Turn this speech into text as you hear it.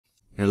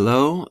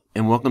Hello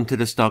and welcome to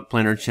the Stock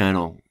Planner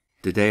channel.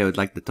 Today I would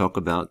like to talk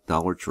about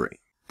Dollar Tree.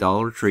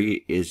 Dollar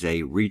Tree is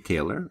a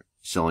retailer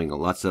selling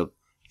lots of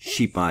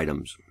cheap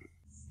items.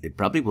 It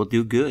probably will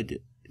do good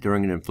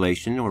during an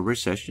inflation or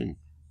recession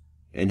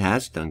and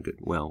has done good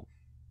well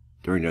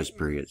during those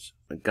periods.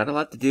 I've got a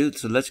lot to do,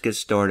 so let's get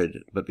started.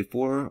 But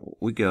before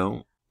we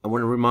go, I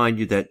want to remind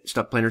you that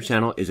Stock Planner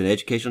channel is an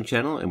educational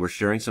channel and we're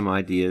sharing some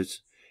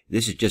ideas.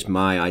 This is just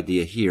my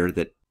idea here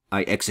that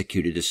I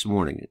executed this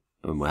morning.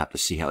 And we'll have to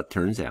see how it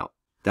turns out.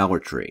 Dollar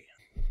Tree.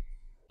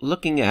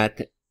 Looking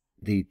at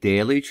the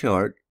daily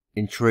chart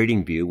in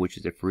TradingView, which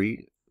is a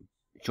free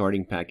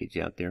charting package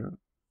out there,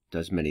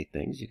 does many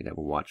things. You can have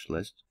a watch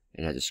list.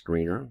 It has a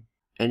screener,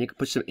 and you can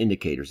put some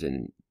indicators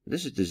in.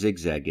 This is the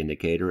zigzag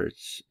indicator.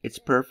 It's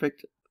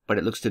perfect, but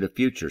it looks to the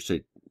future,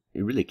 so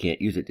you really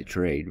can't use it to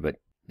trade. But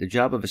the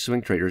job of a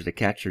swing trader is to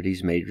capture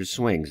these major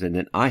swings. And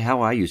then how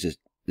I use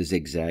the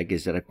zigzag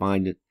is that I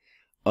find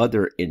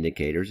other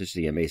indicators. This is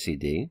the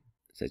MACD.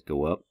 Says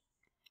go up.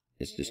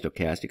 It's the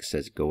stochastic,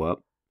 says go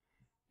up,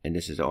 and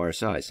this is the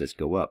RSI, says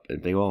go up.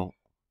 And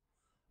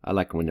I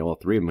like when all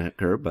three of them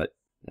occur, but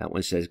that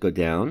one says go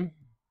down.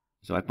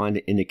 So I find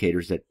the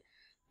indicators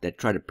that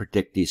try to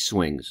predict these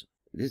swings.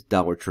 This is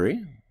Dollar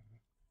Tree,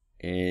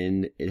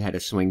 and it had a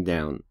swing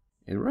down.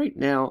 And right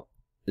now,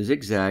 the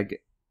zigzag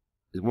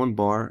is one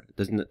bar,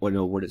 doesn't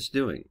know what it's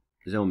doing.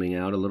 Zooming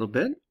out a little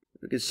bit,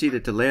 you can see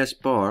that the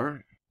last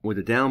bar with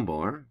the down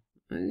bar,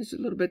 and it's a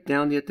little bit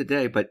down yet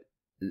today, but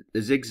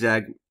the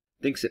zigzag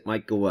thinks it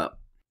might go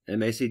up.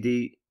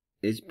 MACD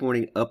is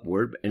pointing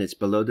upward, and it's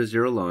below the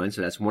zero line,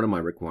 so that's one of my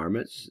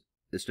requirements.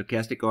 The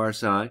stochastic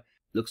RSI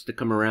looks to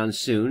come around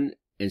soon,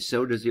 and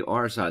so does the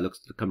RSI looks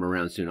to come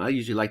around soon. I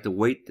usually like to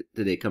wait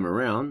till they come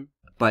around,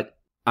 but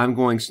I'm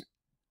going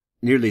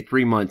nearly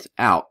 3 months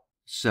out,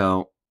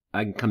 so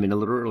I can come in a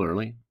little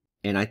early,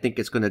 and I think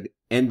it's going to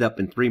end up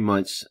in 3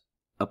 months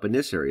up in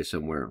this area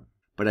somewhere.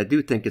 But I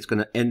do think it's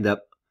going to end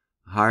up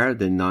higher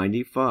than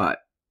 95.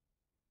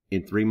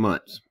 In 3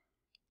 months.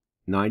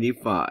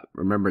 95.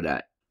 Remember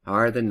that.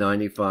 Higher than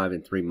 95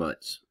 in 3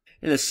 months.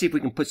 And let's see if we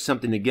can put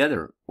something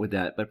together with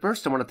that. But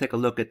first I want to take a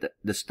look at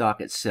the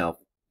stock itself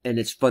and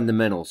its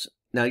fundamentals.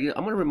 Now I'm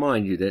going to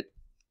remind you that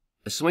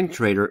a swing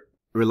trader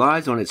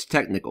relies on its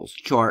technicals,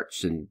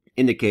 charts and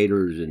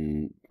indicators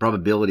and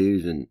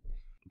probabilities,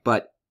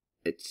 but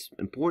it's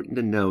important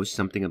to know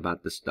something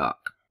about the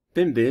stock.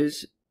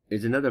 FinViz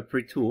is another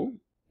free tool.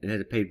 It has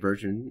a paid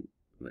version,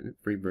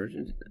 free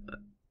version.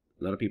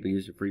 A lot of people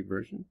use the free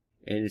version.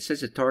 And it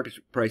says the target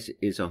price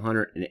is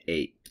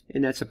 108.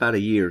 And that's about a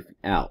year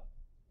out.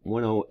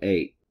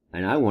 108.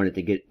 And I want it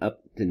to get up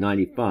to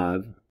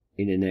 95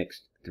 in the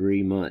next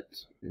 3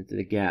 months. Into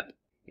the gap.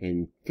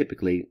 And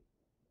typically,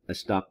 a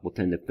stock will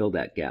tend to fill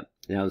that gap.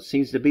 Now, it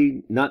seems to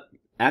be not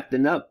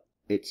acting up.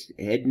 It's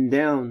heading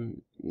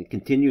down,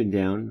 continuing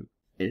down.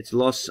 And it's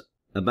lost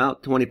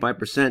about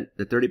 25%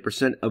 to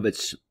 30% of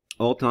its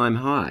all-time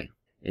high.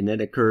 And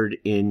that occurred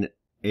in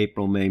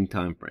April-May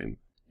timeframe.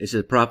 It's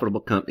a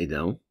profitable company,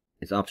 though.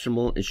 It's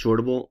optional and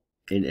shortable,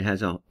 and it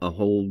has a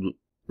hold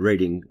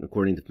rating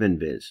according to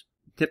FinViz.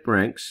 Tip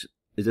Ranks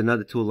is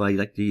another tool I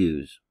like to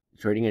use.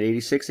 Trading at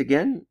 86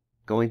 again,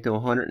 going to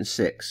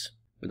 106.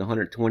 With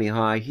 120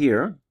 high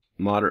here,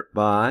 moderate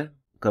buy,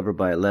 covered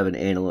by 11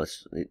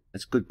 analysts.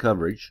 That's good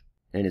coverage,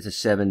 and it's a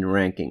 7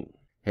 ranking.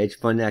 Hedge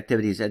fund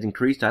activities has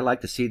increased. I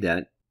like to see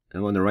that.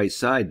 I'm on the right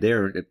side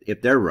there,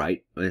 if they're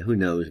right. Who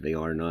knows if they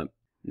are or not.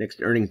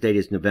 Next earnings date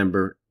is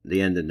November,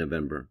 the end of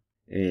November.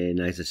 And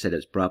as I said,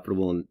 it's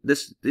profitable, and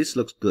this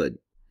looks good.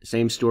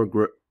 Same store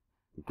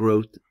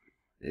growth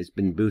has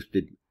been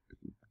boosted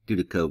due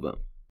to COVID,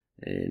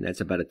 and that's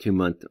about a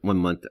 1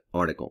 month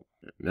article,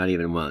 not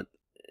even a month.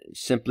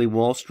 Simply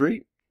Wall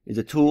Street is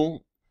a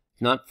tool,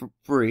 not for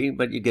free,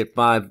 but you get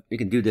 5. You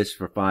can do this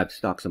for 5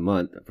 stocks a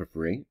month for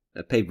free.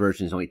 A paid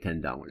version is only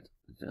 $10.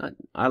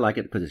 I like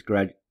it because it's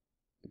got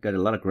a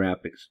lot of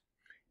graphics.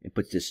 It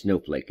puts this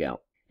snowflake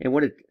out, and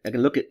I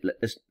can look at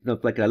this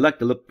snowflake. I like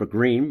to look for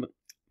green.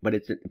 But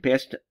in the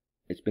past,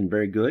 it's been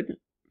very good.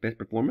 Best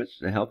performance.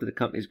 The health of the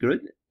company is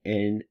good.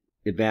 And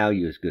the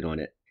value is good on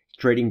it. It's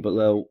trading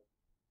below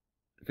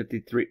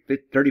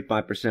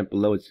 35%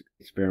 below its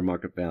fair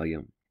market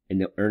value. And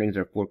the earnings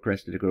are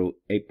forecasted to grow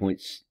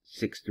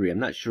 8.63. I'm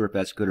not sure if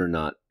that's good or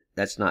not.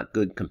 That's not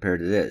good compared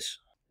to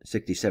this.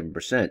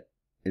 67%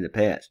 in the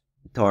past.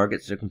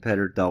 Target's a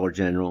competitor, Dollar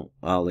General,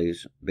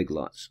 Ollie's, Big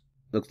Lots.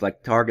 Looks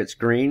like Target's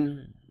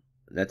green.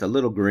 That's a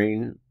little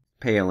green,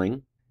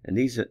 paling. And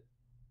these are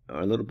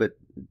a little bit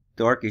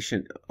darkish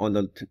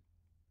on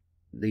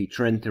the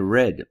trend to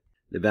red.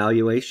 The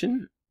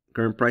valuation,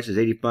 current price is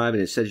 85,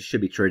 and it says it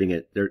should be trading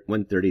at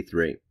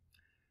 133.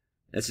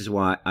 This is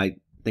why I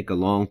think a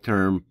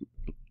long-term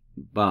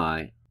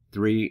buy,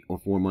 3 or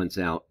 4 months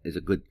out, is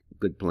a good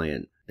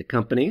plan. The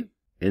company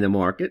and the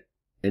market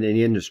and in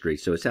the industry,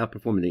 so it's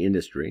outperforming the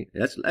industry.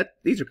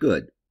 These are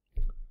good.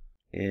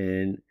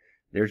 And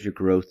there's your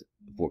growth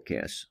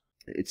forecast.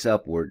 It's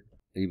upward.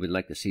 You would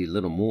like to see a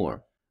little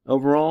more.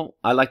 Overall,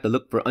 I like to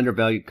look for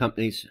undervalued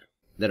companies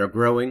that are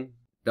growing,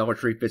 Dollar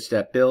Tree fits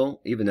that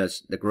bill, even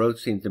as the growth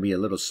seems to be a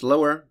little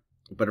slower.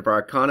 But if our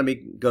economy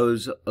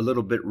goes a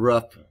little bit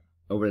rough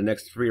over the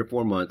next 3 or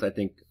 4 months, I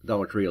think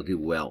Dollar Tree will do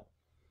well.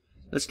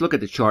 Let's look at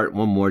the chart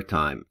one more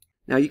time.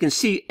 Now you can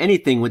see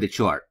anything with the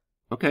chart.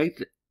 Okay,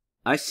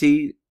 I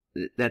see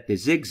that the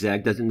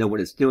zigzag doesn't know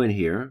what it's doing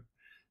here.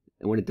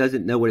 And when it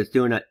doesn't know what it's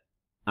doing,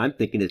 I'm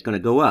thinking it's going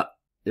to go up.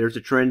 There's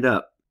a trend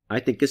up. I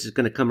think this is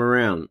going to come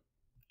around.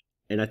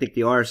 And I think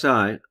the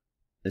RSI,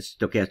 that's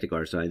stochastic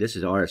RSI, this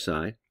is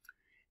RSI.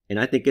 And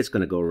I think it's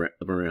going to go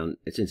around.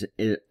 It's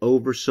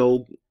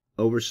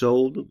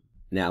oversold.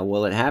 Now,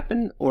 will it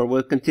happen? Or will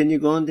it continue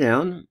going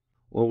down?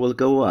 Or will it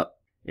go up?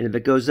 And if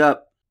it goes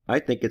up, I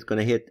think it's going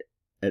to hit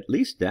at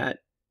least that.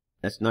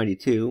 That's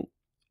 92.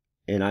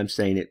 And I'm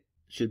saying it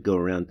should go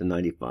around to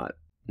 95.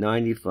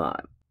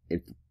 95.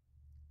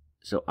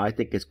 So I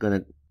think it's going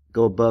to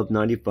go above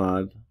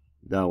 $95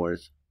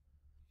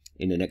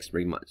 in the next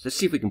 3 months. Let's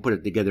see if we can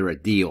put together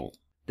a deal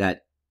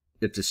that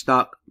if the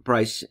stock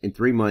price in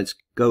 3 months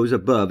goes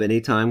above,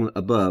 anytime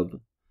above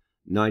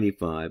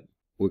 95,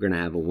 we're going to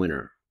have a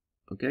winner.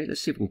 Okay,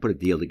 let's see if we can put a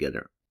deal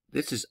together.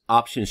 This is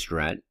Option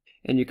Strat,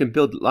 and you can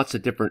build lots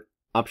of different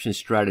option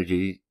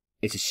strategies.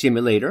 It's a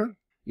simulator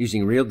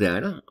using real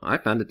data. I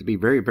found it to be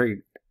very,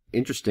 very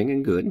interesting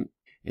and good.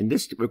 And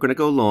this, we're going to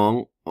go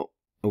long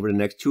over the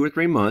next 2 or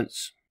 3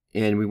 months,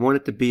 and we want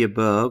it to be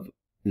above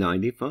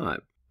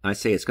 95. I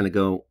say it's going to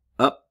go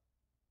up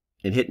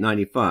and hit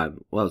 95.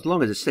 Well, as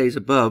long as it stays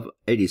above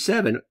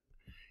 87,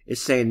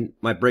 it's saying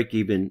my break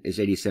even is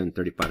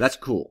 87.35. That's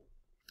cool.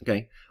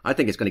 Okay, I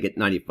think it's going to get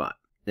 95.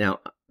 Now,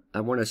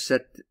 I want to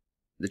set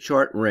the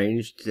chart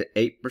range to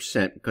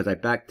 8% because I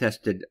back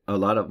tested a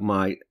lot of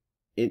my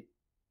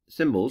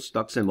symbols,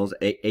 stock symbols,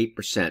 at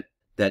 8%.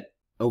 That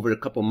over a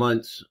couple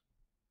months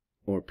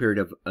or a period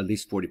of at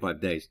least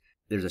 45 days,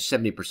 there's a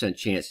 70%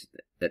 chance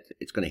that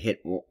it's going to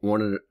hit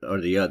one or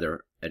the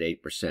other at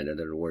 8%. In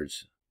other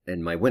words,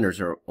 and my winners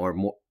are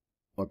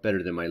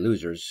better than my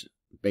losers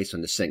based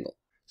on the single.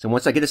 So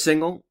once I get a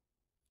single,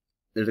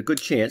 there's a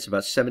good chance,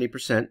 about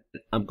 70%,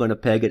 I'm going to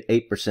peg at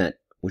 8%,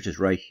 which is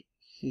right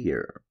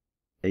here.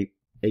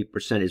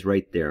 8% is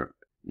right there.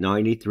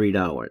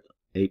 $93.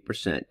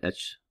 8%.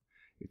 That's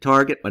your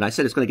target. But I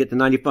said it's going to get to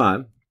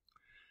 95.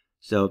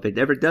 So if it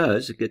ever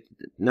does, it gets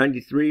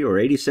 93 or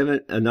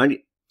 87,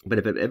 90. But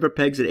if it ever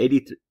pegs at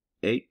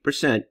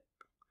 88%,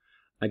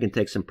 I can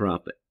take some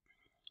profit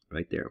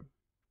right there.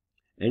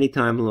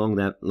 Anytime along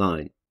that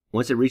line.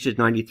 Once it reaches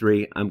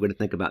 93, I'm going to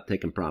think about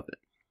taking profit.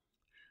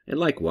 And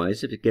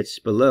likewise, if it gets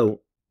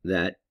below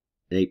that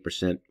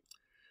 8%,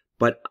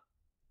 but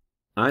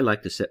I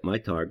like to set my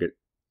target,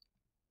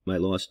 my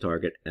loss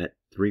target, at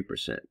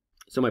 3%.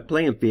 So my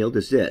playing field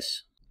is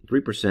this.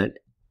 3%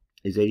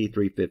 is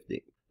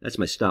 83.50. That's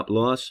my stop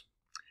loss,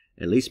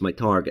 at least my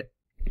target.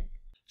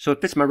 So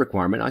it fits my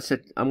requirement. I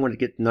said I'm going to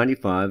get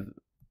 95.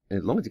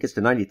 As long as it gets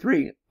to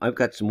 93, I've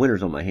got some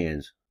winners on my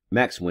hands,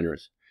 max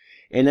winners.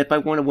 And if I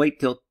want to wait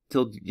till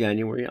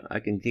January, I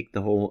can take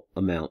the whole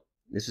amount.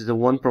 This is a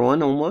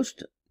 1-for-1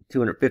 almost.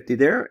 250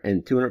 there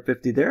and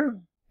 250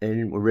 there,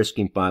 and we're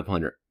risking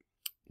 500.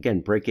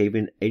 Again, break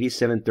even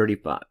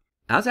 87.35.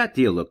 How's that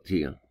deal look to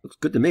you? Looks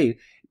good to me.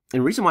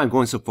 And the reason why I'm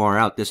going so far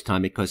out this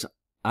time because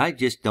I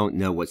just don't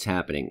know what's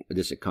happening with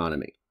this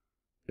economy.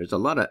 There's a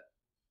lot of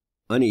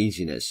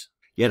uneasiness.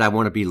 Yet I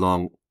want to be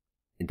long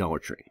in Dollar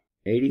Tree.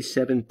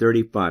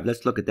 87.35.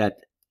 Let's look at that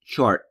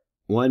chart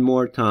one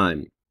more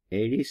time.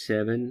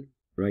 87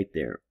 right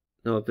there.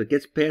 So if it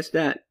gets past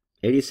that,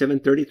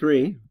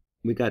 87.33,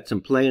 we got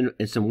some playing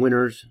and some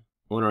winners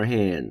on our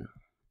hand.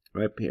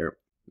 Right here.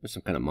 There's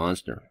some kind of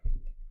monster.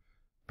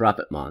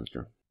 Profit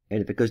monster.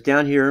 And if it goes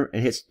down here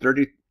and hits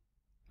 30,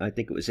 I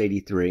think it was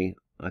 83.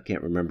 I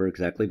can't remember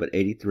exactly, but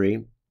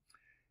 83.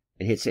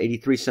 It hits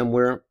 83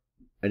 somewhere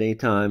at any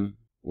time,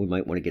 we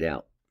might want to get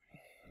out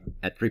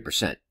at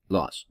 3%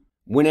 loss.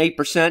 Win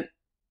 8%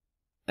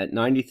 at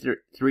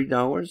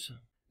 $93,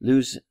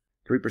 lose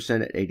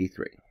 3% at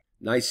 83.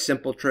 Nice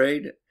simple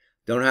trade.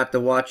 Don't have to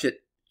watch it.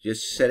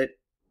 Just set it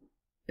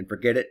and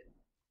forget it.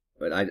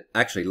 But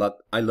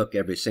I look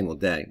every single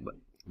day.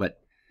 But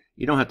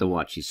you don't have to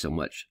watch these so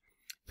much.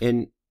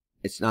 And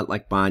it's not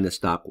like buying the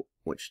stock,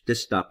 which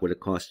this stock would have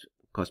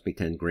cost me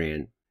 10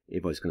 grand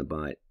if I was going to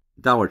buy it.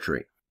 Dollar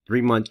Tree,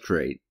 3-month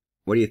trade.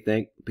 What do you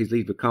think? Please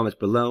leave your comments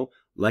below.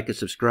 Like and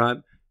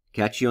subscribe.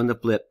 Catch you on the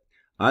flip.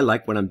 I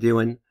like what I'm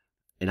doing,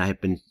 and I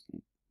have been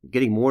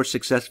getting more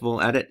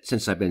successful at it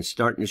since I've been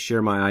starting to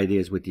share my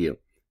ideas with you.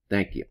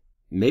 Thank you.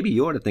 Maybe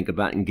you ought to think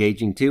about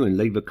engaging too and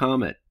leave a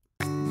comment.